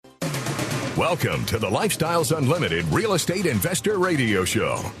Welcome to the Lifestyles Unlimited Real Estate Investor Radio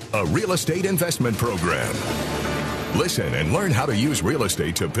Show, a real estate investment program. Listen and learn how to use real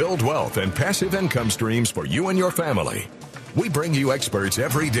estate to build wealth and passive income streams for you and your family. We bring you experts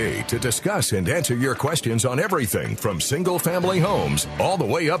every day to discuss and answer your questions on everything from single-family homes all the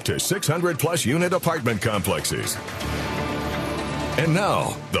way up to 600-plus unit apartment complexes. And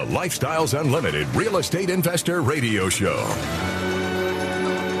now, the Lifestyles Unlimited Real Estate Investor Radio Show.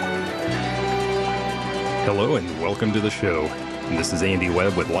 Hello and welcome to the show. And this is Andy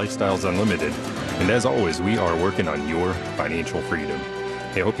Webb with Lifestyles Unlimited. And as always, we are working on your financial freedom.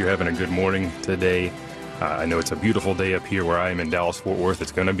 Hey, I hope you're having a good morning today. I know it's a beautiful day up here where I am in Dallas-Fort Worth.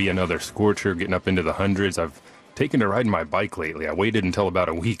 It's going to be another scorcher, getting up into the hundreds. I've taken to riding my bike lately. I waited until about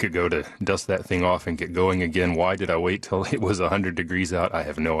a week ago to dust that thing off and get going again. Why did I wait till it was 100 degrees out? I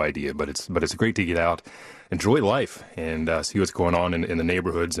have no idea, but it's great to get out, enjoy life, and see what's going on in the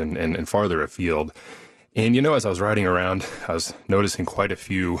neighborhoods and farther afield. And, you know, as I was riding around, I was noticing quite a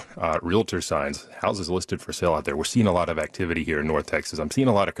few realtor signs, houses listed for sale out there. We're seeing a lot of activity here in North Texas. I'm seeing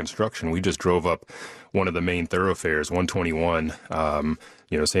a lot of construction. We just drove up one of the main thoroughfares, 121,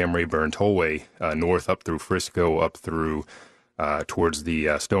 Sam Rayburn Tollway, north up through Frisco, up through towards the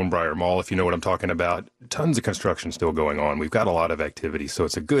Stonebriar Mall, if you know what I'm talking about. Tons of construction still going on. We've got a lot of activity, so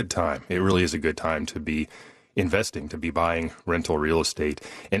it's a good time. It really is a good time to be investing, to be buying rental real estate.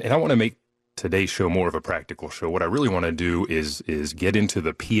 And I want to make today's show more of a practical show. What I really want to do is get into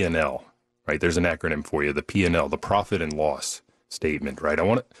the P&L, right? There's an acronym for you, the P&L, the profit and loss statement, right? I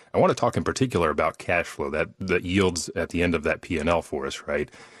want to talk in particular about cash flow, that yields at the end of that P&L for us, right?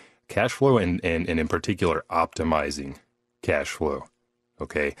 Cash flow and in particular optimizing cash flow.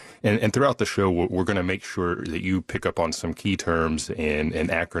 Okay. And throughout the show, we're going to make sure that you pick up on some key terms and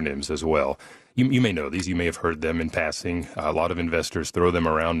acronyms as well. You may know these. You may have heard them in passing. A lot of investors throw them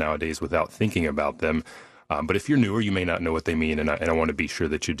around nowadays without thinking about them. But if you're newer, you may not know what they mean, and I want to be sure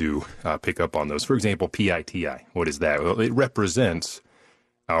that you do pick up on those. For example, PITI. What is that? Well, it represents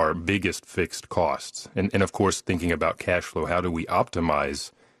our biggest fixed costs. And of course, thinking about cash flow, how do we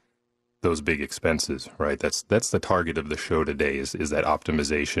optimize those big expenses, right? That's the target of the show today is that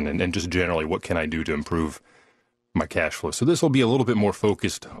optimization and just generally what can I do to improve my cash flow. So this will be a little bit more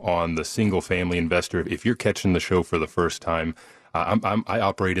focused on the single family investor. If you're catching the show for the first time, I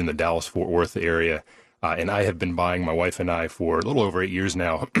operate in the Dallas-Fort Worth area, and I have been buying, my wife and I, for a little over 8 years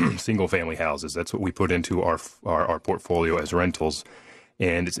now, single family houses. That's what we put into our portfolio as rentals,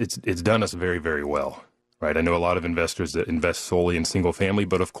 and it's done us very, very well. Right. I know a lot of investors that invest solely in single family,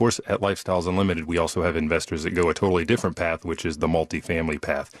 but of course at Lifestyles Unlimited, we also have investors that go a totally different path, which is the multifamily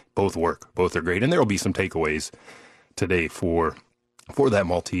path. Both work. Both are great. And there will be some takeaways today for that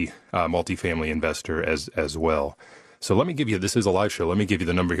multifamily investor as well. So let me give you, this is a live show. Let me give you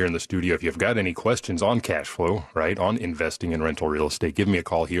the number here in the studio. If you've got any questions on cash flow, right, on investing in rental real estate, give me a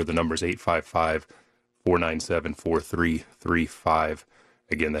call here. The number is 855-497-4335.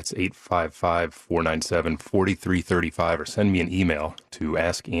 Again, that's 855-497-4335, or send me an email to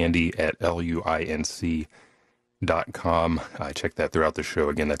askandy@luinc.com. I check that throughout the show.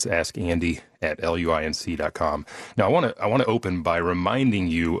 Again, that's askandy@luinc.com. Now, I want to open by reminding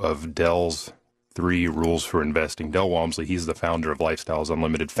you of Dell's 3 rules for investing. Dell Walmsley, he's the founder of Lifestyles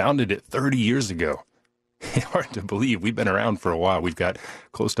Unlimited, founded it 30 years ago. Hard to believe. We've been around for a while. We've got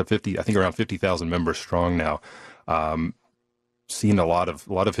close to 50, I think around 50,000 members strong now. Seen a lot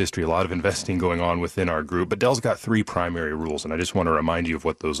of history, a lot of investing going on within our group. But Dell's got 3 primary rules, and I just want to remind you of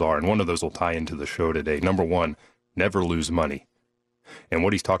what those are. And one of those will tie into the show today. Number 1, never lose money. And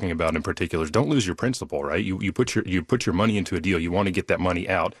what he's talking about in particular is don't lose your principal, right? You put your money into a deal. You want to get that money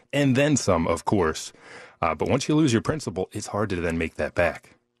out, and then some, of course. But once you lose your principal, it's hard to then make that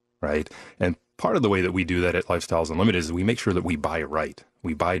back, right? And part of the way that we do that at Lifestyles Unlimited is we make sure that we buy right.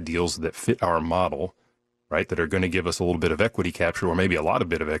 We buy deals that fit our model, right, that are going to give us a little bit of equity capture, or maybe a lot of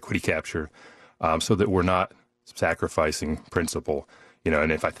bit of equity capture, so that we're not sacrificing principal. You know,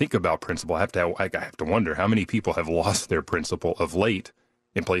 and if I think about principal, I have to wonder how many people have lost their principal of late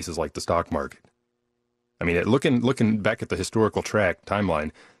in places like the stock market. I mean, looking back at the historical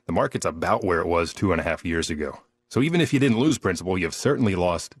timeline, the market's about where it was 2.5 years ago. So even if you didn't lose principal, you've certainly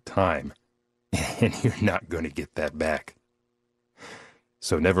lost time, and you're not going to get that back.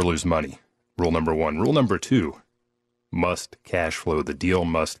 So never lose money. Rule number 1. Rule number 2, must cash flow. The deal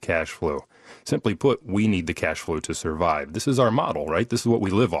must cash flow. Simply put, we need the cash flow to survive. This is our model, right? This is what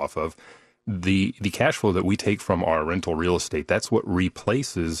we live off of. The cash flow that we take from our rental real estate, that's what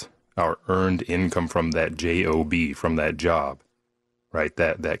replaces our earned income from that job, from that job, right?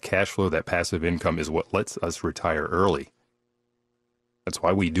 That cash flow, that passive income is what lets us retire early. That's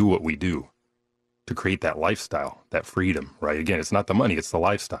why we do what we do. to create that lifestyle, that freedom, right? Again, it's not the money, it's the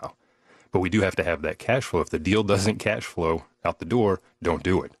lifestyle. But we do have to have that cash flow. If the deal doesn't cash flow out the door, don't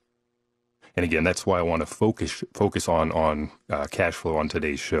do it. And again, that's why I want to focus on cash flow on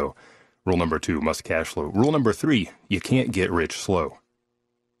today's show. Rule number 2, must cash flow. Rule number 3, you can't get rich slow.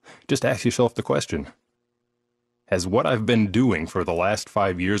 Just ask yourself the question, has what I've been doing for the last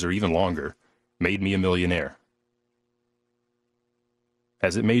 5 years or even longer made me a millionaire?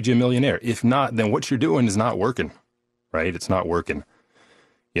 Has it made you a millionaire? If not, then what you're doing is not working, right? It's not working,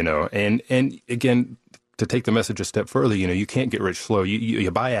 you know, and again, to take the message a step further, you know, you can't get rich slow. You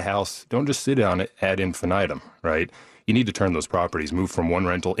buy a house, don't just sit on it ad infinitum, right? You need to turn those properties, move from 1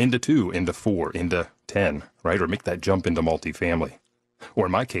 rental into 2, into 4, into 10, right? Or make that jump into multifamily. Or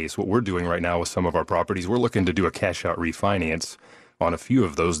in my case, what we're doing right now with some of our properties, we're looking to do a cash out refinance on a few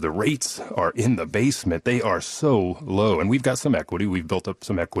of those. The rates are in the basement. They are so low. And we've got some equity. We've built up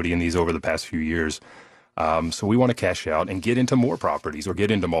some equity in these over the past few years. So we want to cash out and get into more properties or get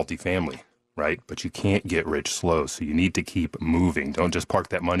into multifamily, right? But you can't get rich slow. So you need to keep moving. Don't just park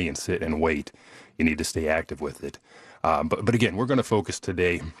that money and sit and wait. You need to stay active with it. But again, we're going to focus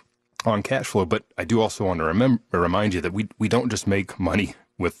today on cash flow, but I do also want to remind you that we don't just make money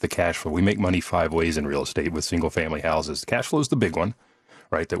with the cash flow. We make money 5 ways in real estate with single family houses. Cash flow is the big one,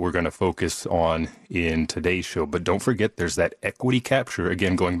 right, that we're going to focus on in today's show. But don't forget, there's that equity capture.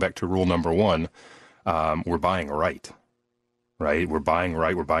 Again, going back to rule number 1, we're buying right? We're buying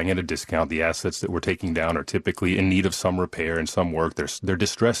right. We're buying at a discount. The assets that we're taking down are typically in need of some repair and some work. They're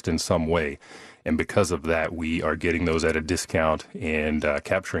distressed in some way. And because of that, we are getting those at a discount and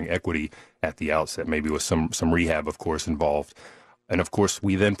capturing equity at the outset, maybe with some rehab, of course, involved. And of course,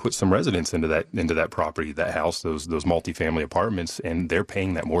 we then put some residents into that property, that house, those multifamily apartments, and they're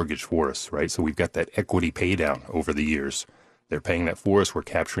paying that mortgage for us, right? So we've got that equity pay down over the years. They're paying that for us. We're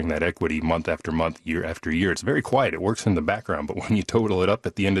capturing that equity month after month, year after year. It's very quiet. It works in the background, but when you total it up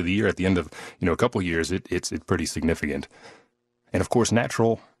at the end of the year, at the end of a couple of years, it's pretty significant. And of course,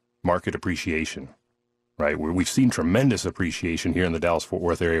 natural market appreciation, right? We've seen tremendous appreciation here in the Dallas-Fort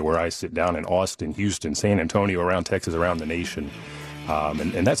Worth area where I sit down, in Austin, Houston, San Antonio, around Texas, around the nation.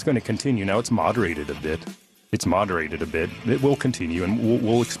 And that's going to continue. Now, it's moderated a bit. It will continue, and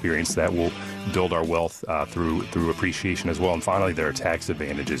we'll experience that. We'll build our wealth through appreciation as well. And finally, there are tax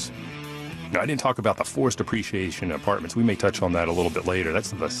advantages. Now, I didn't talk about the forced appreciation in apartments. We may touch on that a little bit later. That's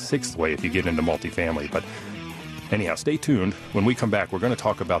the 6th way if you get into multifamily. But anyhow, stay tuned. When we come back, we're going to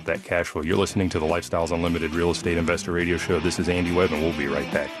talk about that cash flow. You're listening to the Lifestyles Unlimited Real Estate Investor Radio Show. This is Andy Webb, and we'll be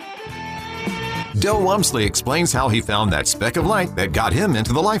right back. Del Walmsley explains how he found that speck of light that got him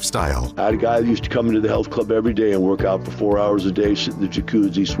into the lifestyle. I had a guy that used to come into the health club every day and work out for 4 hours a day, sit in the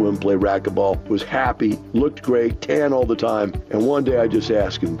jacuzzi, swim, play racquetball, was happy, looked great, tan all the time. And one day I just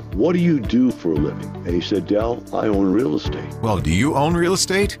asked him, what do you do for a living? And he said, Del, I own real estate. Well, do you own real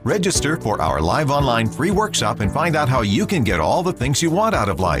estate? Register for our live online free workshop and find out how you can get all the things you want out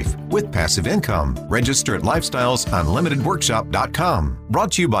of life with passive income. Register at lifestylesunlimitedworkshop.com.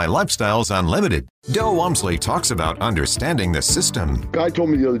 Brought to you by Lifestyles Unlimited. Del Walmsley talks about understanding the system. Guy told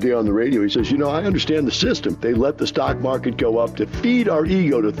me the other day on the radio, he says, I understand the system. They let the stock market go up to feed our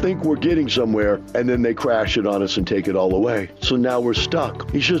ego to think we're getting somewhere, and then they crash it on us and take it all away. So now we're stuck.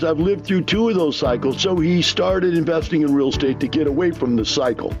 He says, I've lived through 2 of those cycles, so he started investing in real estate to get away from the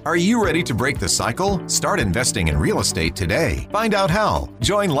cycle. Are you ready to break the cycle? Start investing in real estate today. Find out how.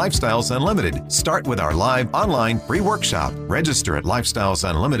 Join Lifestyles Unlimited. Start with our live online free workshop. Register at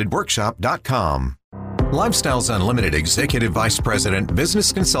lifestylesunlimitedworkshop.com. Lifestyles Unlimited Executive Vice President,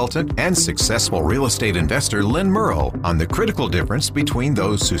 Business Consultant, and successful real estate investor Lynn Murrow on the critical difference between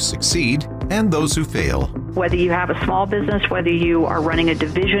those who succeed and those who fail. Whether you have a small business, whether you are running a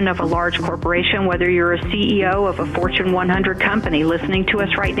division of a large corporation, whether you're a CEO of a Fortune 100 company listening to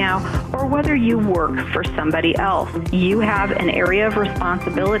us right now, or whether you work for somebody else, you have an area of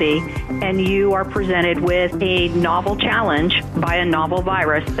responsibility and you are presented with a novel challenge by a novel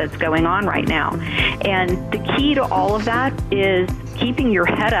virus that's going on right now. And the key to all of that is keeping your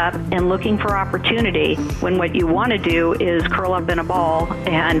head up and looking for opportunity when what you want to do is curl up in a ball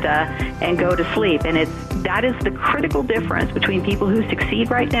and go to sleep. And that is the critical difference between people who succeed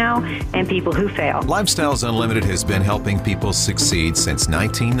right now and people who fail. Lifestyles Unlimited has been helping people succeed since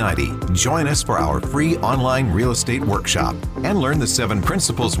 1990. Join us for our free online real estate workshop and learn the 7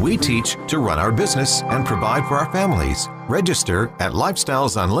 principles we teach to run our business and provide for our families. Register at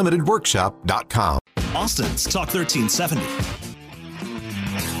lifestylesunlimitedworkshop.com. Austin's Talk 1370.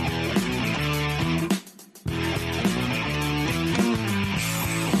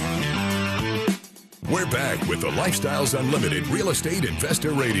 We're back with the Lifestyles Unlimited Real Estate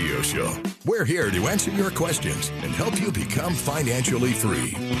Investor Radio Show. We're here to answer your questions and help you become financially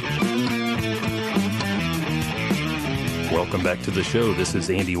free. Welcome back to the show. This is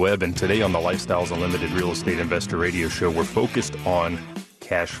Andy Webb, and today on the Lifestyles Unlimited Real Estate Investor Radio Show, we're focused on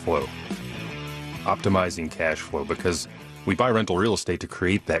cash flow, optimizing cash flow, because we buy rental real estate to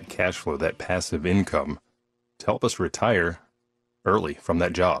create that cash flow, that passive income, to help us retire early from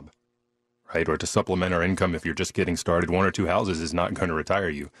that job, right? Or to supplement our income if you're just getting started. 1 or 2 houses is not going to retire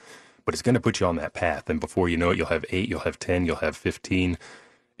you, but it's going to put you on that path. And before you know it, you'll have 8, you'll have 10, you'll have 15,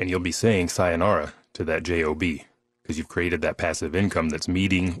 and you'll be saying sayonara to that job. Because you've created that passive income that's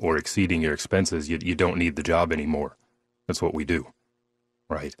meeting or exceeding your expenses. You don't need the job anymore. That's what we do,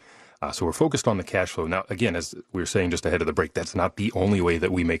 right? So we're focused on the cash flow. Now, again, as we were saying just ahead of the break, that's not the only way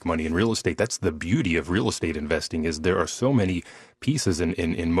that we make money in real estate. That's the beauty of real estate investing, is there are so many pieces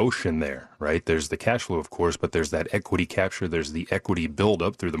in motion there, right? There's the cash flow, of course, but there's that equity capture. There's the equity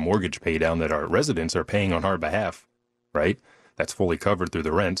buildup through the mortgage pay down that our residents are paying on our behalf, right? That's fully covered through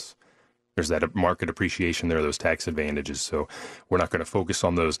the rents. There's that market appreciation. There are those tax advantages. So we're not going to focus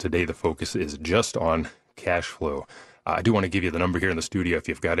on those today. The focus is just on cash flow. I do want to give you the number here in the studio. If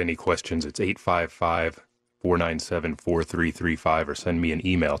you've got any questions, it's 855-497-4335, or send me an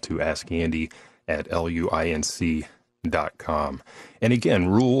email to askandy@luinc.com. And again,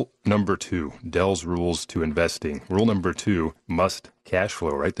 rule number 2, Dell's rules to investing. Rule number 2, must cash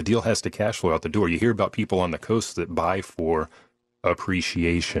flow, right? The deal has to cash flow out the door. You hear about people on the coast that buy for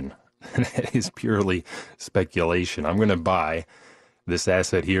appreciation. That is purely speculation. I'm going to buy this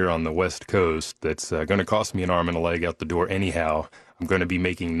asset here on the West Coast that's going to cost me an arm and a leg out the door anyhow. I'm going to be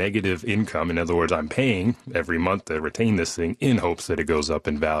making negative income. In other words, I'm paying every month to retain this thing in hopes that it goes up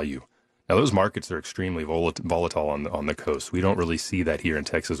in value. Now, those markets are extremely volatile on the coast. We don't really see that here in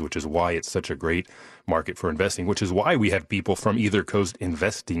Texas, which is why it's such a great market for investing, which is why we have people from either coast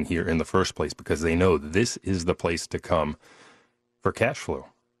investing here in the first place, because they know this is the place to come for cash flow.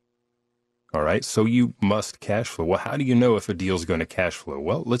 All right, so you must cash flow. Well, how do you know if a deal is going to cash flow?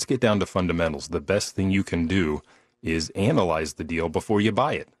 Well, let's get down to fundamentals. The best thing you can do is analyze the deal before you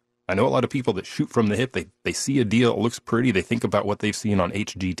buy it. I know a lot of people that shoot from the hip. They see a deal, it looks pretty. They think about what they've seen on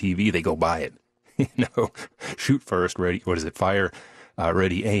HGTV. They go buy it. Shoot first, ready. What is it? Fire,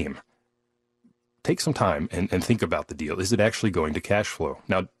 ready, aim. Take some time and think about the deal. Is it actually going to cash flow?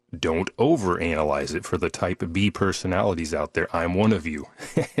 Now, don't overanalyze it for the type B personalities out there. I'm one of you,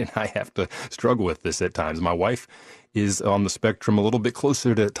 and I have to struggle with this at times. My wife is on the spectrum a little bit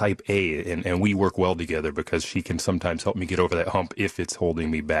closer to type A, and we work well together because she can sometimes help me get over that hump if it's holding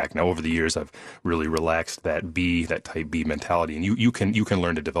me back. Now, over the years, I've really relaxed that type B mentality, and you can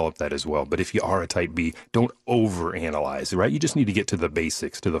learn to develop that as well. But if you are a type B, don't overanalyze, right? You just need to get to the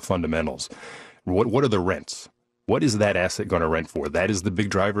basics, to the fundamentals. What are the rents? What is that asset going to rent for? That is the big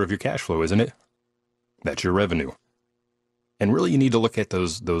driver of your cash flow, isn't it? That's your revenue. And really, you need to look at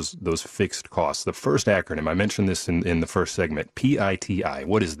those fixed costs. The first acronym, I mentioned this in the first segment, PITI.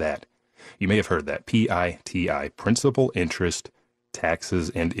 What is that? You may have heard that. PITI, principal, interest, taxes,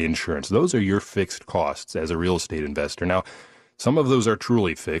 and insurance. Those are your fixed costs as a real estate investor. Now, some of those are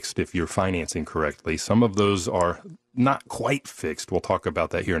truly fixed if you're financing correctly. Some of those are not quite fixed. We'll talk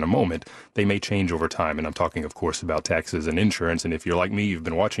about that here in a moment. They may change over time. And I'm talking, of course, about taxes and insurance. And if you're like me, you've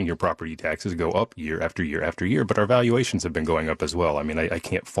been watching your property taxes go up year after year after year, but our valuations have been going up as well. I mean, I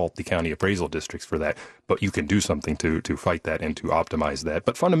can't fault the county appraisal districts for that, but you can do something to fight that and to optimize that.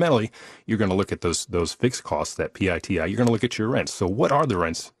 But fundamentally, you're going to look at those fixed costs, that PITI. You're going to look at your rents. So what are the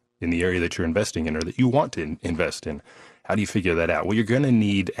rents in the area that you're investing in or that you want to invest in? How do you figure that out? Well, you're going to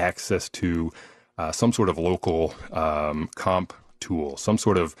need access to some sort of local comp tool, some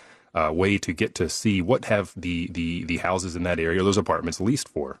sort of way to get to see what have the houses in that area, those apartments leased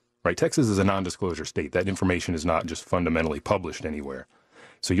for, right? Texas is a non-disclosure state. That information is not just fundamentally published anywhere.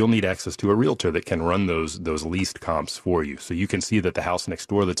 So you'll need access to a realtor that can run those leased comps for you. So you can see that the house next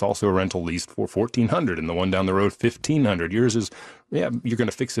door that's also a rental leased for $1,400 and the one down the road $1,500. Yours is, you're going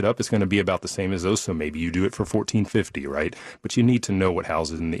to fix it up. It's going to be about the same as those. So maybe you do it for $1,450, right? But you need to know what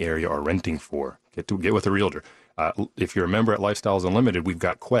houses in the area are renting for. Get with a realtor. If you're a member at Lifestyles Unlimited, we've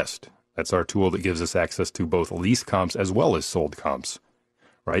got Quest. That's our tool that gives us access to both lease comps as well as sold comps.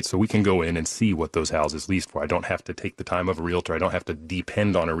 Right? So we can go in and see what those houses leased for. I don't have to take the time of a realtor. I don't have to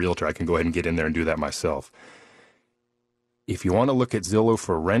depend on a realtor. I can go ahead and get in there and do that myself. If you want to look at Zillow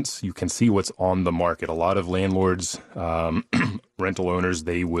for rents, you can see what's on the market. A lot of landlords, rental owners,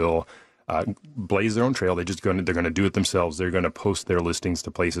 they will blaze their own trail. They're going to do it themselves. They're going to post their listings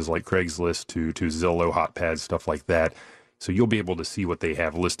to places like Craigslist, to Zillow, HotPads, stuff like that. So you'll be able to see what they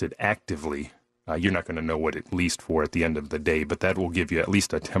have listed actively You're not going to know what it leased for at the end of the day, but that will give you at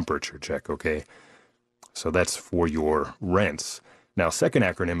least a temperature check, okay? So that's for your rents. Now, second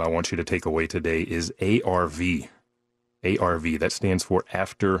acronym I want you to take away today is ARV. ARV, that stands for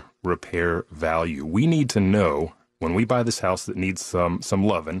After Repair Value. We need to know, when we buy this house that needs some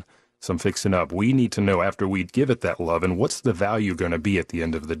loving, some fixing up, we need to know after we give it that loving, what's the value going to be at the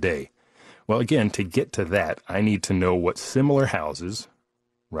end of the day? Well, again, to get to that, I need to know what similar houses,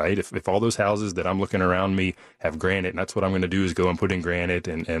 right? If all those houses that I'm looking around me have granite, and that's what I'm going to do is go and put in granite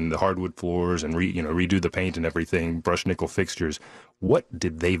and the hardwood floors and redo the paint and everything, brush nickel fixtures, what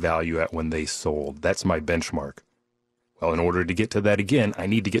did they value at when they sold? That's my benchmark. Well, in order to get to that again, I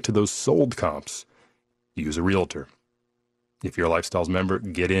need to get to those sold comps. Use a realtor. If you're a Lifestyles member,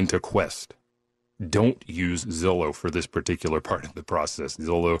 get into Quest. Don't use Zillow for this particular part of the process.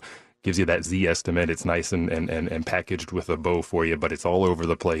 Zillow gives you that Z estimate. It's nice and packaged with a bow for you, but it's all over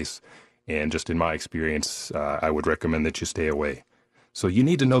the place. And just in my experience, I would recommend that you stay away. So you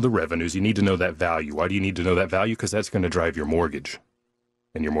need to know the revenues. You need to know that value. Why do you need to know that value? Because that's going to drive your mortgage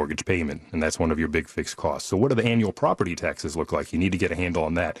and your mortgage payment. And that's one of your big fixed costs. So what do the annual property taxes look like? You need to get a handle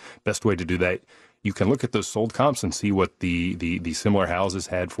on that. Best way to do that, you can look at those sold comps and see what the similar houses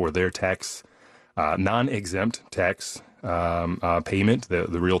had for their tax, non-exempt tax payment. The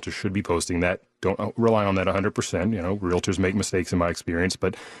realtor should be posting that. Don't rely on that 100%. Realtors make mistakes in my experience,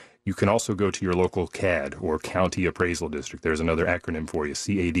 but you can also go to your local CAD or County Appraisal District. There's another acronym for you,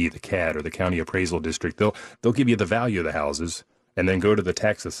 CAD, the CAD or the County Appraisal District. They'll give you the value of the houses and then go to the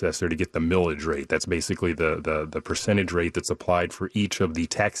tax assessor to get the millage rate. That's basically the percentage rate that's applied for each of the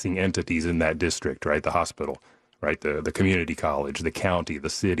taxing entities in that district, right? The hospital, right? The community college, the county, the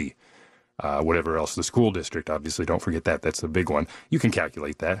city, whatever else, the school district, obviously, don't forget that. That's a big one. You can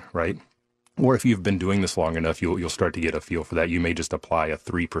calculate that, right? Or if you've been doing this long enough, you'll start to get a feel for that. You may just apply a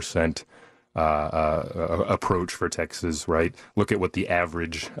 3% approach for Texas, right? Look at what the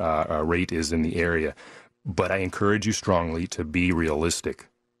average rate is in the area. But I encourage you strongly to be realistic.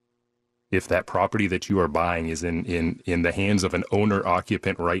 If that property that you are buying is in the hands of an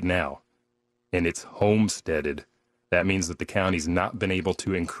owner-occupant right now, and it's homesteaded, that means that the county's not been able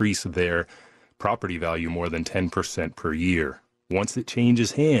to increase their property value more than 10% per year. Once it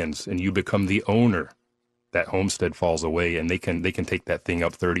changes hands and you become the owner, that homestead falls away and they can take that thing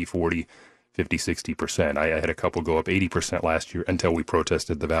up 30, 40, 50, 60%. I had a couple go up 80% last year until we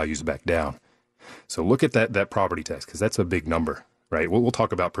protested the values back down. So look at that property tax, because that's a big number, right? We'll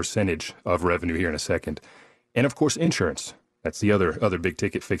talk about percentage of revenue here in a second. And of course, insurance. That's the other big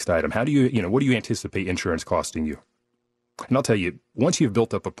ticket fixed item. How do what do you anticipate insurance costing you? And I'll tell you, once you've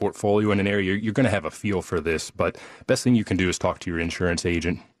built up a portfolio in an area, you're going to have a feel for this, but best thing you can do is talk to your insurance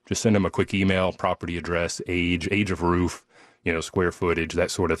agent. Just send them a quick email, property address, age of roof, square footage,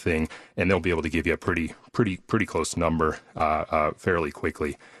 that sort of thing, and they'll be able to give you a pretty close number fairly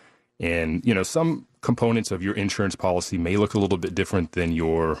quickly. And, some components of your insurance policy may look a little bit different than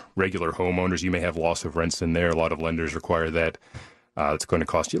your regular homeowners. You may have loss of rents in there. A lot of lenders require that. It's going to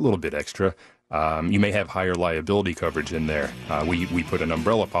cost you a little bit extra. You may have higher liability coverage in there. We put an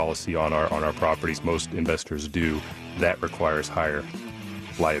umbrella policy on our properties. Most investors do. That requires higher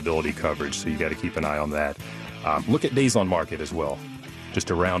liability coverage, so you got to keep an eye on that. Look at days on market as well. Just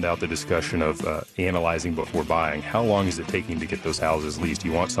to round out the discussion of analyzing before buying, how long is it taking to get those houses leased?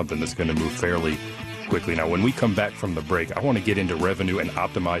 You want something that's going to move fairly quickly. Now, when we come back from the break, I want to get into revenue and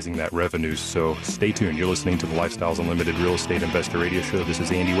optimizing that revenue, so stay tuned. You're listening to the Lifestyles Unlimited Real Estate Investor Radio Show. This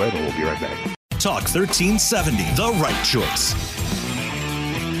is Andy Webb, and we'll be right back. Talk 1370, the right choice.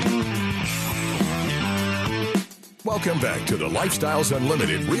 Welcome back to the Lifestyles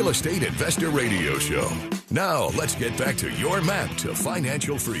Unlimited Real Estate Investor Radio Show. Now, let's get back to your map to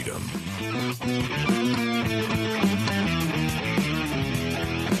financial freedom.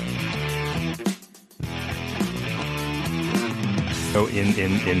 So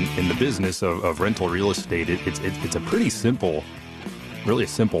in the business of rental real estate, it's a pretty simple, really a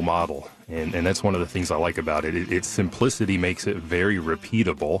simple model. And that's one of the things I like about it. Its simplicity makes it very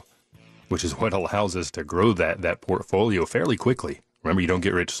repeatable, which is what allows us to grow that portfolio fairly quickly. Remember, you don't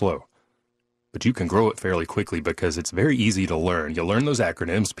get rich slow, but you can grow it fairly quickly because it's very easy to learn. You learn those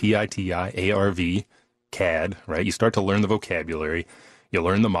acronyms, PITI, ARV, CAD, right? You start to learn the vocabulary, you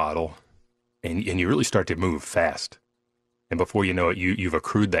learn the model, and you really start to move fast. And before you know it, you've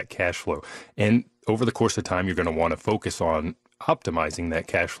accrued that cash flow. And over the course of time, you're going to want to focus on optimizing that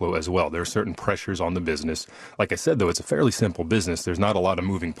cash flow as well. There are certain pressures on the business. Like I said, though, it's a fairly simple business. There's not a lot of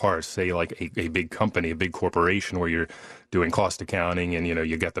moving parts, say like a big company, a big corporation where you're doing cost accounting and,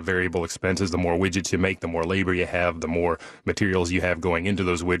 you got the variable expenses. The more widgets you make, the more labor you have, the more materials you have going into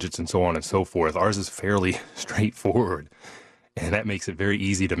those widgets and so on and so forth. Ours is fairly straightforward, and that makes it very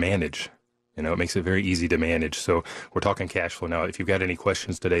easy to manage. It makes it very easy to manage. So we're talking cash flow. Now, if you've got any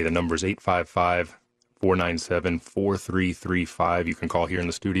questions today, the number is 855-497-4335. You can call here in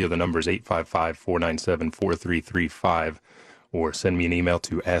the studio. The number is 855-497-4335, or send me an email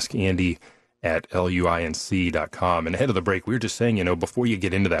to askandy@luinc.com. And ahead of the break, we were just saying, before you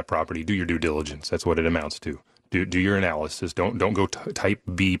get into that property, do your due diligence. That's what it amounts to. Do your analysis. Don't go type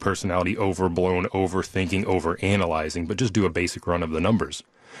B personality, overblown, overthinking, overanalyzing, but just do a basic run of the numbers,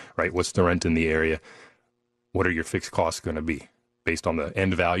 right? What's the rent in the area? What are your fixed costs going to be? Based on the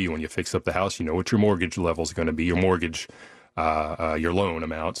end value, when you fix up the house, you know what your mortgage level is going to be, your mortgage, your loan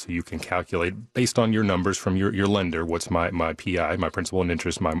amount. So you can calculate based on your numbers from your lender, what's my PI, my principal and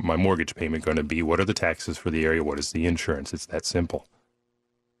interest, my mortgage payment going to be? What are the taxes for the area? What is the insurance? It's that simple.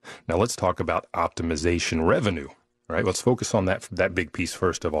 Now let's talk about optimization revenue, right? Let's focus on that big piece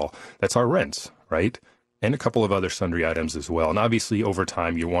first of all. That's our rents, right? And a couple of other sundry items as well. And obviously, over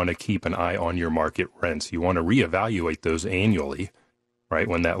time, you want to keep an eye on your market rents. You want to reevaluate those annually, right,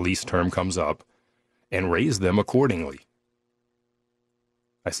 when that lease term comes up, and raise them accordingly.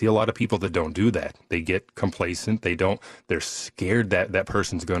 I see a lot of people that don't do that. They get complacent. They're scared that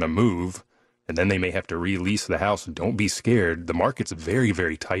person's going to move, and then they may have to release the house. Don't be scared. The market's very,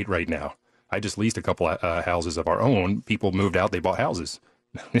 very tight right now. I just leased a couple of houses of our own. People moved out. They bought houses.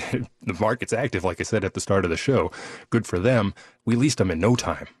 The market's active, like I said at the start of the show. Good for them. We leased them in no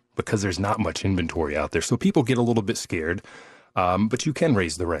time because there's not much inventory out there. So people get a little bit scared, but you can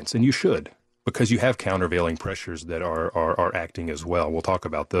raise the rents, and you should, because you have countervailing pressures that are acting as well. We'll talk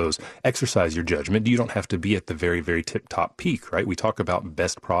about those. Exercise your judgment. You don't have to be at the very, very tip-top peak, right? We talk about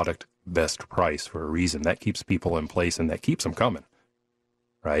best product, best price for a reason. That keeps people in place, and that keeps them coming.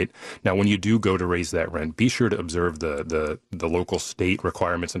 Right? Now, when you do go to raise that rent, be sure to observe the local state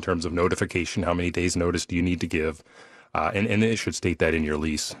requirements in terms of notification. How many days notice do you need to give? And it should state that in your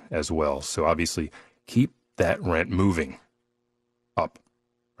lease as well. So obviously, keep that rent moving up,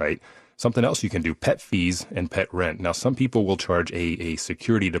 right? Something else you can do, pet fees and pet rent. Now, some people will charge a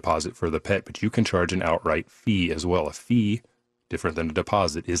security deposit for the pet, but you can charge an outright fee as well. A fee, different than a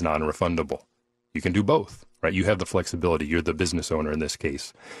deposit, is non-refundable. You can do both, right? You have the flexibility. You're the business owner in this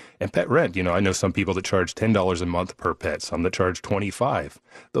case. And pet rent, I know some people that charge $10 a month per pet, some that charge $25.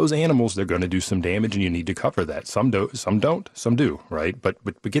 Those animals, they're going to do some damage, and you need to cover that. Some don't, some do, right? But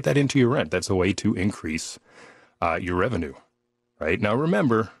get that into your rent. That's a way to increase your revenue, right? Now,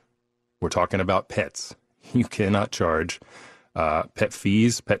 remember, we're talking about pets. You cannot charge pet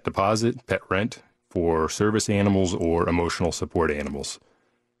fees, pet deposit, pet rent for service animals or emotional support animals.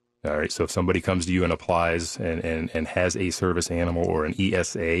 All right, so if somebody comes to you and applies and has a service animal or an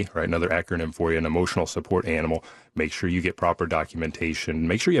ESA, right, another acronym for you, an emotional support animal, make sure you get proper documentation.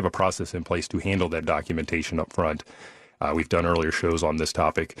 Make sure you have a process in place to handle that documentation up front. We've done earlier shows on this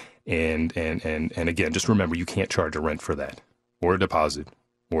topic, and again, just remember, you can't charge a rent for that, or a deposit,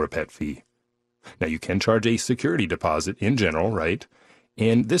 or a pet fee. Now, you can charge a security deposit in general, right,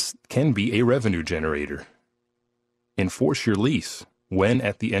 and this can be a revenue generator. Enforce your lease. When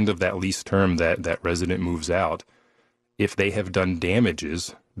at the end of that lease term that resident moves out, if they have done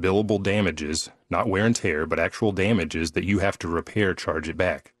damages, billable damages, not wear and tear, but actual damages that you have to repair, charge it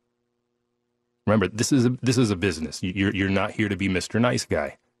back. Remember, this is a business. You're not here to be Mr. Nice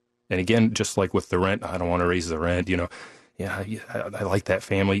Guy. And again, just like with the rent, I don't want to raise the rent. I like that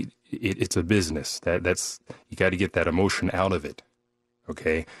family. It's a business. That's you got to get that emotion out of it.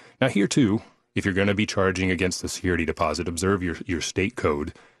 Okay. Now here too, if you're going to be charging against the security deposit, observe your state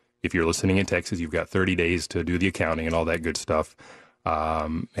code. If you're listening in Texas, you've got 30 days to do the accounting and all that good stuff,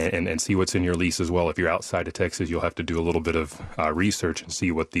 and see what's in your lease as well. If you're outside of Texas, you'll have to do a little bit of research and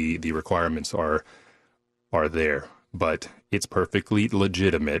see what the requirements are there. But it's perfectly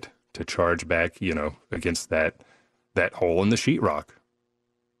legitimate to charge back, against that hole in the sheetrock.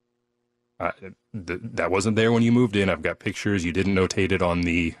 That wasn't there when you moved in. I've got pictures. You didn't notate it on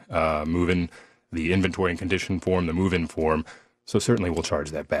the the inventory and condition form, the move-in form. So certainly we'll charge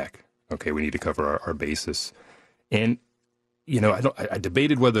that back. Okay, we need to cover our basis. And, I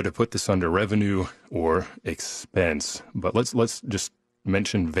debated whether to put this under revenue or expense, but let's just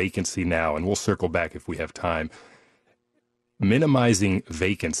mention vacancy now, and we'll circle back if we have time. Minimizing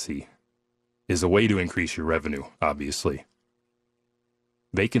vacancy is a way to increase your revenue, obviously.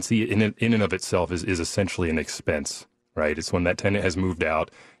 Vacancy in and of itself is essentially an expense right? It's when that tenant has moved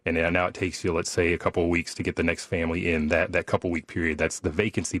out, and now it takes you, let's say, a couple of weeks to get the next family in. That couple week period, that's the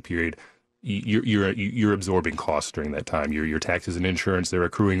vacancy period. You're absorbing costs during that time. Your taxes and insurance, they're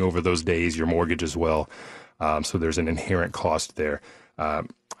accruing over those days. Your mortgage as well. So there's an inherent cost there. I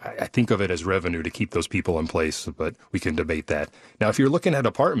think of it as revenue to keep those people in place, but we can debate that. Now, if you're looking at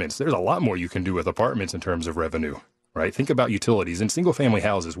apartments, there's a lot more you can do with apartments in terms of revenue, right? Think about utilities. In single-family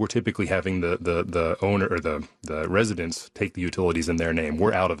houses, we're typically having the owner or the residents take the utilities in their name.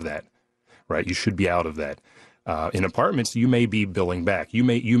 We're out of that, right? You should be out of that. In apartments, you may be billing back. You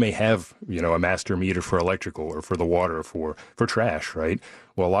may have, a master meter for electrical or for the water or for trash, right?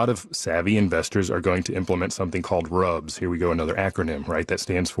 Well, a lot of savvy investors are going to implement something called RUBS. Here we go, another acronym, right? That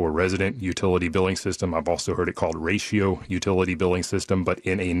stands for Resident Utility Billing System. I've also heard it called Ratio Utility Billing System. But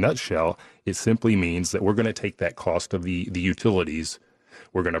in a nutshell, it simply means that we're going to take that cost of the utilities.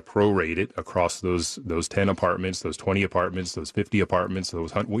 We're going to prorate it across those 10 apartments, those 20 apartments, those 50 apartments,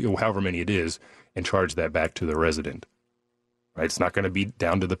 those however many it is, and charge that back to the resident. Right? It's not going to be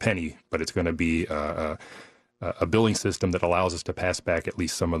down to the penny, but it's going to be a billing system that allows us to pass back at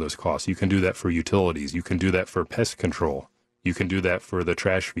least some of those costs. You can do that for utilities. You can do that for pest control. You can do that for the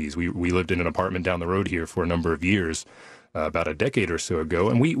trash fees. We lived in an apartment down the road here for a number of years, about a decade or so ago,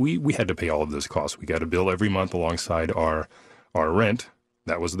 and we had to pay all of those costs. We got a bill every month alongside our rent.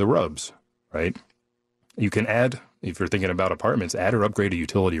 That was the RUBS, right? You can add, if you're thinking about apartments, add or upgrade a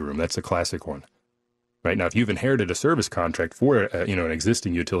utility room. That's a classic one. Right now, if you've inherited a service contract for an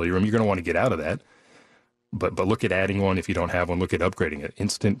existing utility room, you're going to want to get out of that. But look at adding one if you don't have one. Look at upgrading it.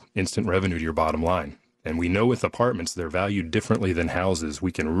 Instant revenue to your bottom line. And we know with apartments, they're valued differently than houses.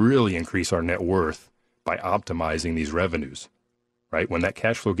 We can really increase our net worth by optimizing these revenues. Right? When that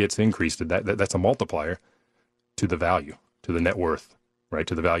cash flow gets increased, that's a multiplier to the value, to the net worth, right?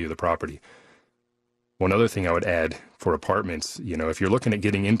 To the value of the property. One other thing I would add for apartments, if you're looking at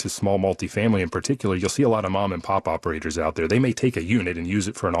getting into small multifamily in particular, you'll see a lot of mom and pop operators out there. They may take a unit and use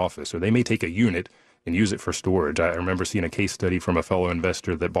it for an office, or they may take a unit and use it for storage. I remember seeing a case study from a fellow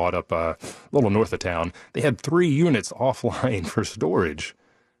investor that bought up a little north of town. They had 3 units offline for storage,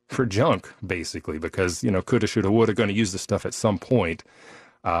 for junk, basically, because, coulda, shoulda, woulda, going to use the stuff at some point.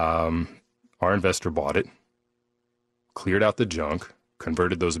 Our investor bought it, cleared out the junk,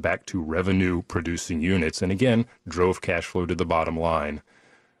 converted those back to revenue-producing units, and again, drove cash flow to the bottom line,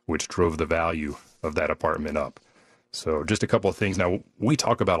 which drove the value of that apartment up. So just a couple of things. Now, we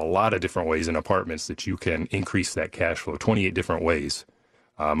talk about a lot of different ways in apartments that you can increase that cash flow, 28 different ways.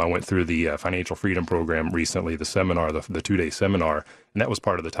 I went through the Financial Freedom Program recently, the seminar, the 2-day seminar, and that was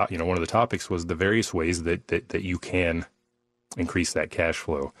part of the top. One of the topics was the various ways that you can increase that cash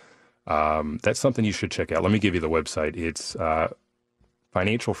flow. That's something you should check out. Let me give you the website. It's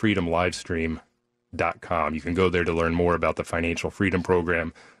financialfreedomlivestream.com. You can go there to learn more about the Financial Freedom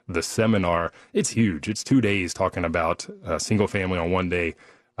Program. The seminar, it's huge. It's 2 days talking about single family on one day,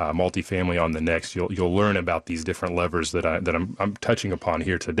 multifamily on the next. You'll learn about these different levers that I'm touching upon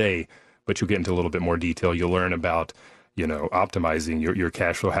here today, but you'll get into a little bit more detail. You'll learn about optimizing your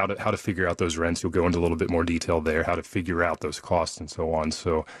cash flow, how to figure out those rents. You'll go into a little bit more detail there, how to figure out those costs and so on.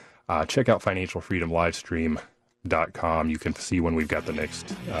 So check out financialfreedomlivestream.com. You can see when we've got the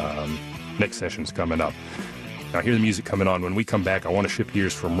next sessions coming up. Now, hear the music coming on. When we come back, I want to shift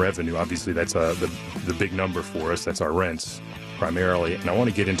gears from revenue. Obviously, that's the big number for us. That's our rents primarily. And I want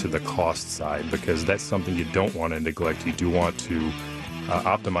to get into the cost side because that's something you don't want to neglect. You do want to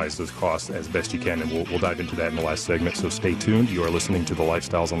optimize those costs as best you can, and we'll dive into that in the last segment. So stay tuned. You are listening to the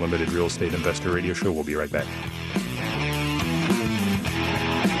Lifestyles Unlimited Real Estate Investor Radio Show. We'll be right back.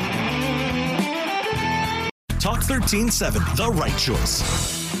 Talk 1370, the right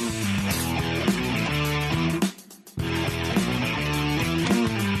choice.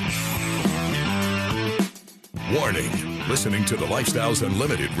 Warning. Listening to the Lifestyles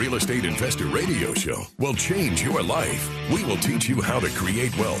Unlimited Real Estate Investor Radio Show will change your life. We will teach you how to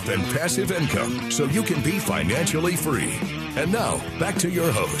create wealth and passive income so you can be financially free. And now, back to your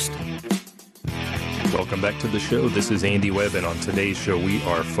host. Welcome back to the show. This is Andy Webb, and on today's show, we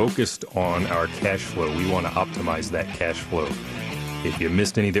are focused on our cash flow. We want to optimize that cash flow. If you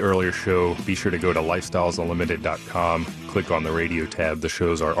missed any of the earlier show, be sure to go to lifestylesunlimited.com, click on the radio tab. The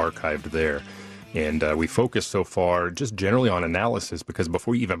shows are archived there. And we focus so far just generally on analysis because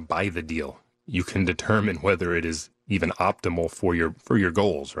before you even buy the deal, you can determine whether it is even optimal for your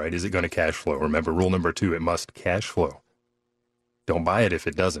goals, right? Is it going to cash flow? Remember, rule number 2, it must cash flow. Don't buy it if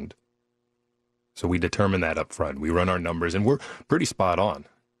it doesn't. So we determine that up front. We run our numbers, and we're pretty spot on.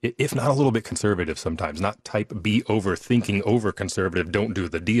 if not a little bit conservative sometimes, not type B overthinking, over conservative, don't do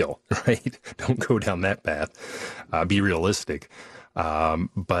the deal, right? Don't go down that path. Be realistic.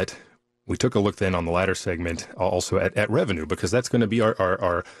 But we took a look then on the latter segment also at revenue, because that's going to be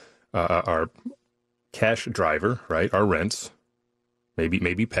our cash driver, right? Our rents,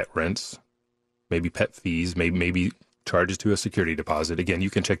 maybe pet rents, maybe pet fees, maybe charges to a security deposit. Again, you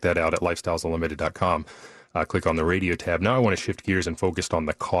can check that out at lifestylesunlimited.com. Click on the radio tab. Now I want to shift gears and focus on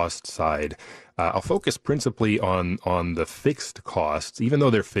the cost side. I'll focus principally on the fixed costs. Even though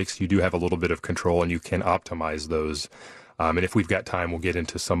they're fixed, you do have a little bit of control and you can optimize those. And if we've got time, we'll get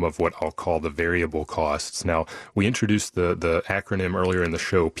into some of what I'll call the variable costs. Now, we introduced the acronym earlier in the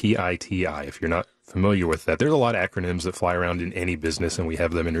show, PITI. If you're not familiar with that, there's a lot of acronyms that fly around in any business, and we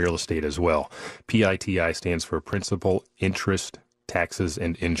have them in real estate as well. PITI stands for principal, interest, taxes,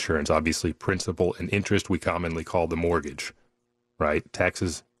 and insurance. Obviously, principal and interest we commonly call the mortgage, right?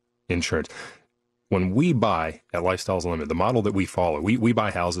 Taxes, insurance. When we buy at Lifestyles Unlimited, the model that we follow, we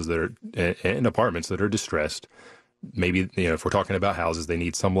buy houses that are and apartments that are distressed. Maybe, if we're talking about houses, they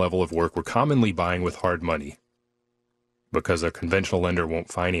need some level of work. We're commonly buying with hard money because a conventional lender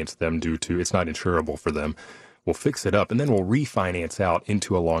won't finance them due to it's not insurable for them. We'll fix it up and then we'll refinance out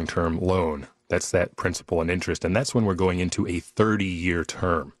into a long-term loan. That's that principal and interest. And that's when we're going into a 30-year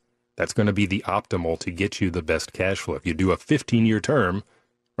term. That's going to be the optimal to get you the best cash flow. If you do a 15-year term,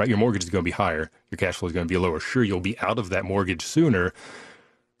 right, your mortgage is going to be higher. Your cash flow is going to be lower. Sure, you'll be out of that mortgage sooner,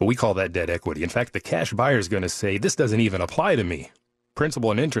 but we call that debt equity. In fact, the cash buyer is going to say, this doesn't even apply to me.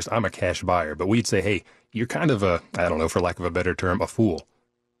 Principal and interest, I'm a cash buyer. But we'd say, hey, you're kind of a, I don't know, for lack of a better term, a fool.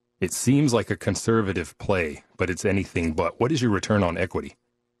 It seems like a conservative play, but it's anything but. What is your return on equity?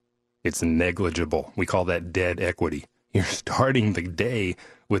 It's negligible. We call that dead equity. You're starting the day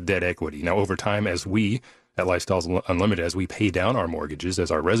with debt equity. Now, over time, as we at Lifestyles Unlimited, as we pay down our mortgages, as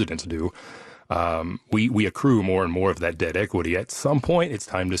our residents do, we accrue more and more of that debt equity. At some point, it's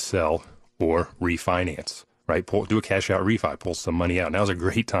time to sell or refinance, right? Do a cash out refi, pull some money out. Now's a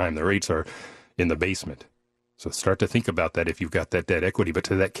great time. The rates are in the basement. So start to think about that if you've got that debt equity. But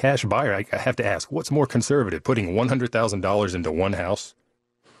to that cash buyer, I have to ask, what's more conservative? Putting $100,000 into one house,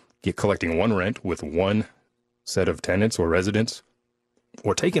 collecting one rent with one set of tenants or residents,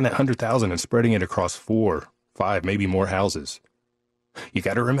 or taking that $100,000 and spreading it across 4, 5, maybe more houses? You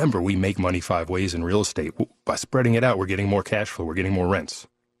got to remember, we make money 5 ways in real estate. By spreading it out, we're getting more cash flow. We're getting more rents.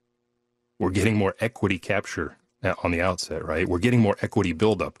 We're getting more equity capture on the outset, right? We're getting more equity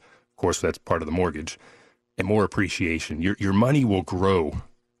buildup. Of course, that's part of the mortgage. And more appreciation. Your money will grow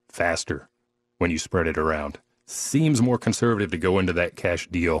faster when you spread it around. Seems more conservative to go into that cash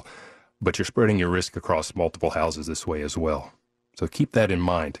deal, but you're spreading your risk across multiple houses this way as well. So keep that in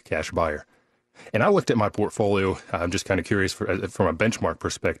mind, cash buyer. And I looked at my portfolio. I'm just kind of curious from a benchmark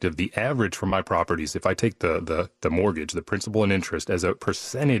perspective. The average for my properties, if I take the mortgage, the principal and interest as a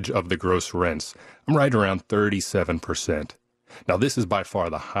percentage of the gross rents, I'm right around 37%. Now, this is by far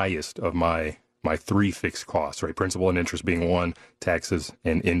the highest of my 3 fixed costs, right? Principal and interest being 1, taxes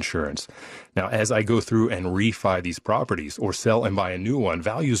and insurance. Now, as I go through and refi these properties or sell and buy a new one,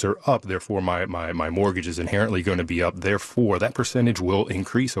 values are up. Therefore, my mortgage is inherently going to be up. Therefore, that percentage will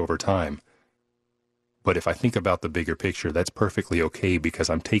increase over time. But if I think about the bigger picture, that's perfectly okay because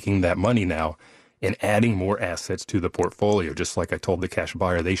I'm taking that money now and adding more assets to the portfolio, just like I told the cash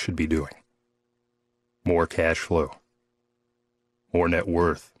buyer they should be doing. More cash flow, more net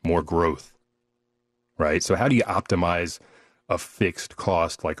worth, more growth, right? So how do you optimize a fixed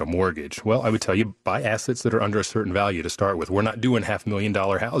cost like a mortgage? Well, I would tell you, buy assets that are under a certain value to start with. We're not doing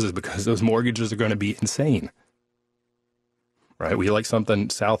 $500,000 houses because those mortgages are going to be insane. Right? We like something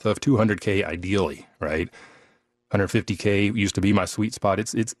south of $200K ideally, right? $150K used to be my sweet spot.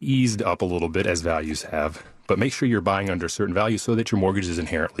 It's eased up a little bit as values have, but make sure you're buying under a certain value so that your mortgage is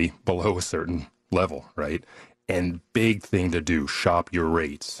inherently below a certain level, right? And big thing to do, shop your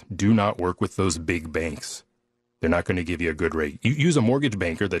rates. Do not work with those big banks. They're not going to give you a good rate. You use a mortgage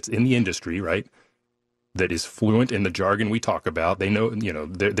banker that's in the industry, right? That is fluent in the jargon we talk about. They know,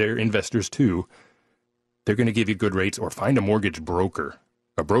 they're investors too. They're going to give you good rates, or find a mortgage broker.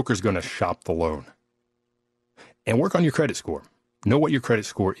 A broker's going to shop the loan. And work on your credit score. Know what your credit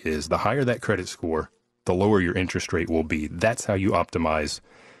score is. The higher that credit score, the lower your interest rate will be. That's how you optimize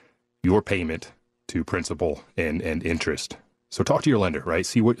your payment to principal and interest. So talk to your lender, right?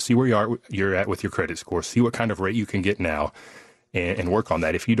 See where you're at with your credit score. See what kind of rate you can get now and work on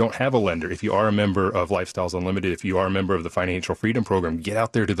that. If you don't have a lender, if you are a member of Lifestyles Unlimited, if you are a member of the Financial Freedom Program, get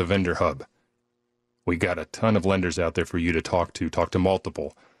out there to the vendor hub. We got a ton of lenders out there for you to talk to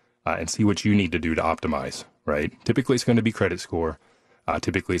multiple, and see what you need to do to optimize, right? Typically, it's going to be credit score.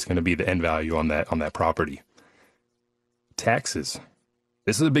 Typically, it's going to be the end value on that property. Taxes.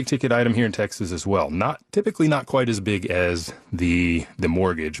 This is a big ticket item here in Texas as well. Typically not quite as big as the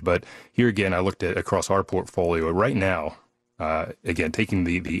mortgage, but here again, I looked at across our portfolio right now. Again, taking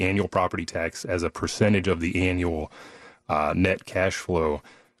the annual property tax as a percentage of the annual net cash flow,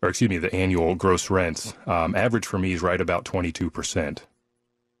 or excuse me, the annual gross rents, average for me is right about 22%.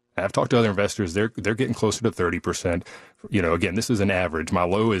 I've talked to other investors; they're getting closer to 30%. Again, this is an average. My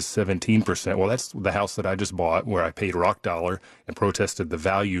low is 17%. Well, that's the house that I just bought, where I paid rock dollar and protested the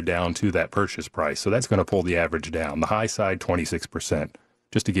value down to that purchase price. So that's going to pull the average down. The high side, 26%.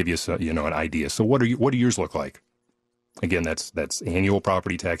 Just to give you an idea. So what do yours look like? Again, that's annual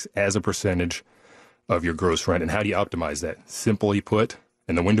property tax as a percentage of your gross rent. And how do you optimize that? Simply put,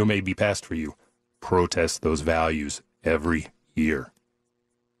 and the window may be passed for you, protest those values every year.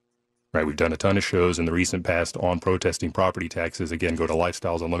 Right, we've done a ton of shows in the recent past on protesting property taxes. Again, go to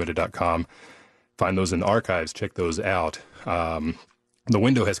lifestylesunlimited.com. Find those in the archives. Check those out. The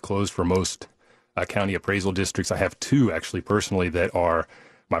window has closed for most county appraisal districts. I have two, actually, personally, that are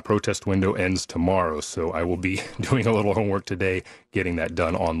my protest window ends tomorrow. So I will be doing a little homework today, getting that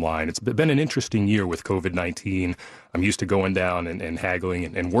done online. It's been an interesting year with COVID-19. I'm used to going down and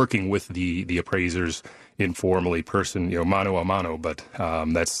haggling and working with the appraisers informally, mano a mano, but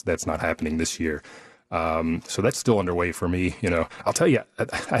that's not happening this year. So that's still underway for me. I'll tell you, I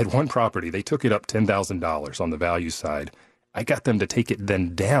had one property. They took it up $10,000 on the value side. I got them to take it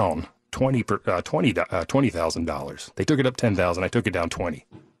then down $20,000. They took it up $10,000. I took it down $20,000.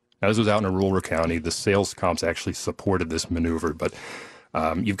 Now, this was out in a rural county. The sales comps actually supported this maneuver, but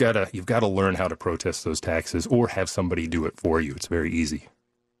you've got to learn how to protest those taxes or have somebody do it for you. It's very easy.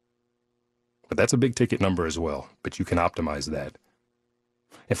 But that's a big ticket number as well, but you can optimize that.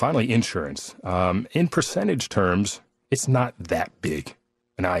 And finally, insurance. In percentage terms, it's not that big.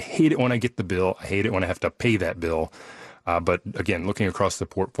 And I hate it when I get the bill. I hate it when I have to pay that bill. But again, looking across the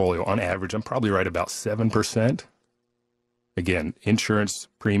portfolio, on average, I'm probably right about 7%. Again, insurance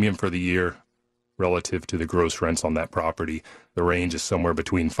premium for the year relative to the gross rents on that property, the range is somewhere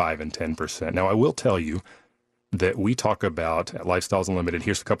between 5 and 10%. Now, I will tell you that we talk about at Lifestyles Unlimited.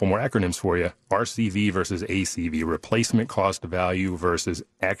 Here's a couple more acronyms for you. RCV versus ACV, replacement cost value versus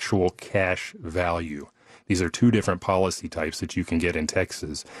actual cash value. These are two different policy types that you can get in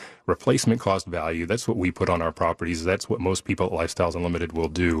Texas. Replacement cost value, that's what we put on our properties. That's what most people at Lifestyles Unlimited will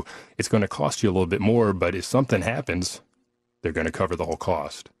do. It's going to cost you a little bit more, but if something happens, they're going to cover the whole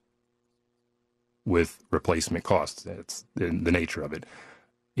cost with replacement costs. That's the nature of it.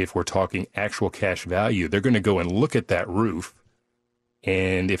 If we're talking actual cash value, they're going to go and look at that roof.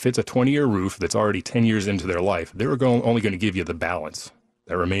 And if it's a 20-year roof that's already 10 years into their life, they're only going to give you the balance,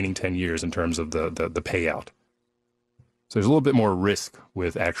 that remaining 10 years in terms of the payout. So there's a little bit more risk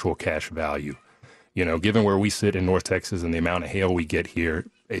with actual cash value. Given where we sit in North Texas and the amount of hail we get here,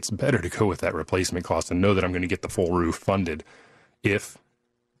 it's better to go with that replacement cost and know that I'm going to get the full roof funded if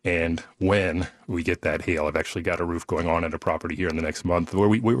and when we get that hail. I've actually got a roof going on at a property here in the next month where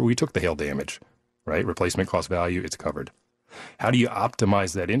we took the hail damage, right? Replacement cost value, it's covered. How do you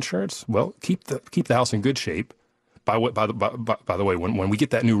optimize that insurance? Well, keep the house in good shape. By the way, when we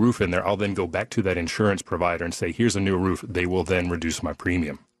get that new roof in there, I'll then go back to that insurance provider and say, here's a new roof. They will then reduce my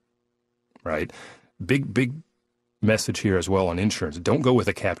premium, right? Big message here as well on insurance. Don't go with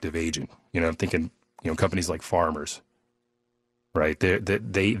a captive agent. I'm thinking, companies like Farmers, right?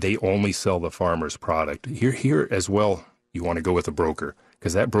 They only sell the farmer's product. Here as well, you want to go with a broker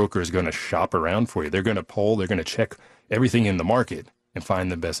because that broker is going to shop around for you. They're going to check everything in the market and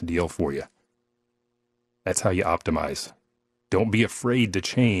find the best deal for you. That's how you optimize. Don't be afraid to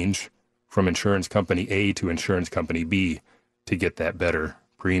change from insurance company A to insurance company B to get that better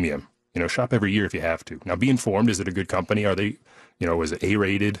premium. Shop every year if you have to. Now, be informed. Is it a good company? Are they, is it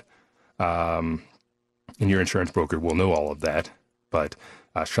A-rated? And your insurance broker will know all of that. But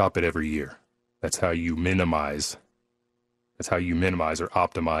shop it every year. That's how you minimize or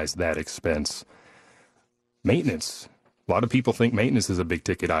optimize that expense. Maintenance. A lot of people think maintenance is a big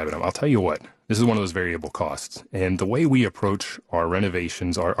ticket item. I'll tell you what, this is one of those variable costs. And the way we approach our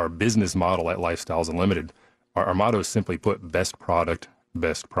renovations, our business model at Lifestyles Unlimited, our motto is simply put, best product,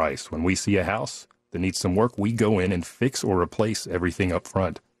 best price. When we see a house that needs some work, we go in and fix or replace everything up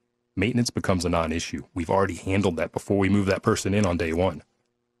front. Maintenance becomes a non-issue. We've already handled that before we move that person in on day one.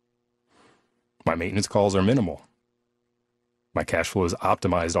 My maintenance calls are minimal. My cash flow is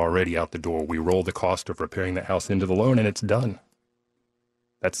optimized already out the door. We roll the cost of repairing that house into the loan and it's done.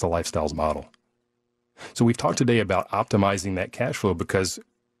 That's the Lifestyles model. So we've talked today about optimizing that cash flow because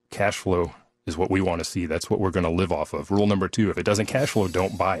cash flow is what we want to see. That's what we're going to live off of. Rule number 2, if it doesn't cash flow,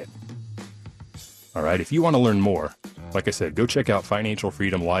 don't buy it. All right, if you want to learn more, like I said, go check out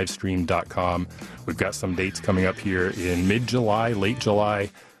financialfreedomlivestream.com. We've got some dates coming up here in mid-July, late July,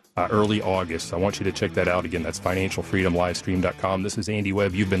 early August. I want you to check that out. Again, that's financialfreedomlivestream.com. This is Andy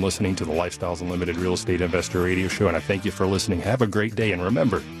Webb. You've been listening to the Lifestyles Unlimited Real Estate Investor Radio Show, and I thank you for listening. Have a great day, and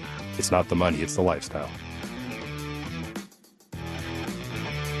remember, it's not the money, it's the lifestyle.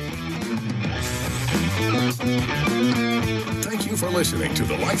 Thank you for listening to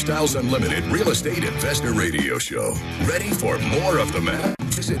the Lifestyles Unlimited Real Estate Investor Radio Show. Ready for more of the map?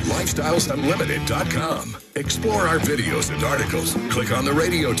 Visit lifestylesunlimited.com. Explore our videos and articles. Click on the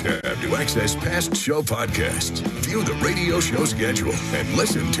radio tab to access past show podcasts. View the radio show schedule and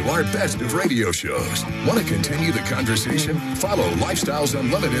listen to our best of radio shows. Want to continue the conversation? Follow Lifestyles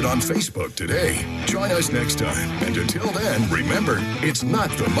Unlimited on Facebook today. Join us next time. And until then, remember, it's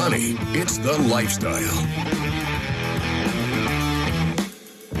not the money, it's the lifestyle.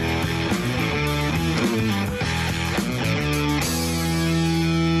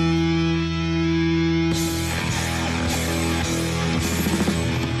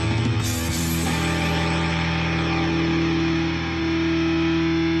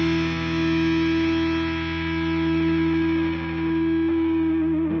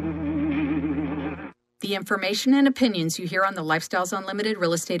 The information and opinions you hear on the Lifestyles Unlimited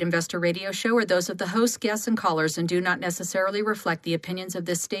Real Estate Investor Radio Show are those of the hosts, guests, and callers and do not necessarily reflect the opinions of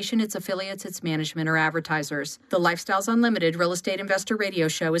this station, its affiliates, its management, or advertisers. The Lifestyles Unlimited Real Estate Investor Radio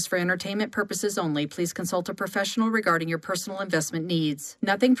Show is for entertainment purposes only. Please consult a professional regarding your personal investment needs.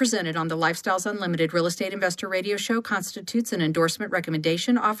 Nothing presented on the Lifestyles Unlimited Real Estate Investor Radio Show constitutes an endorsement,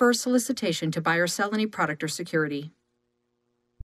 recommendation, offer, or solicitation to buy or sell any product or security.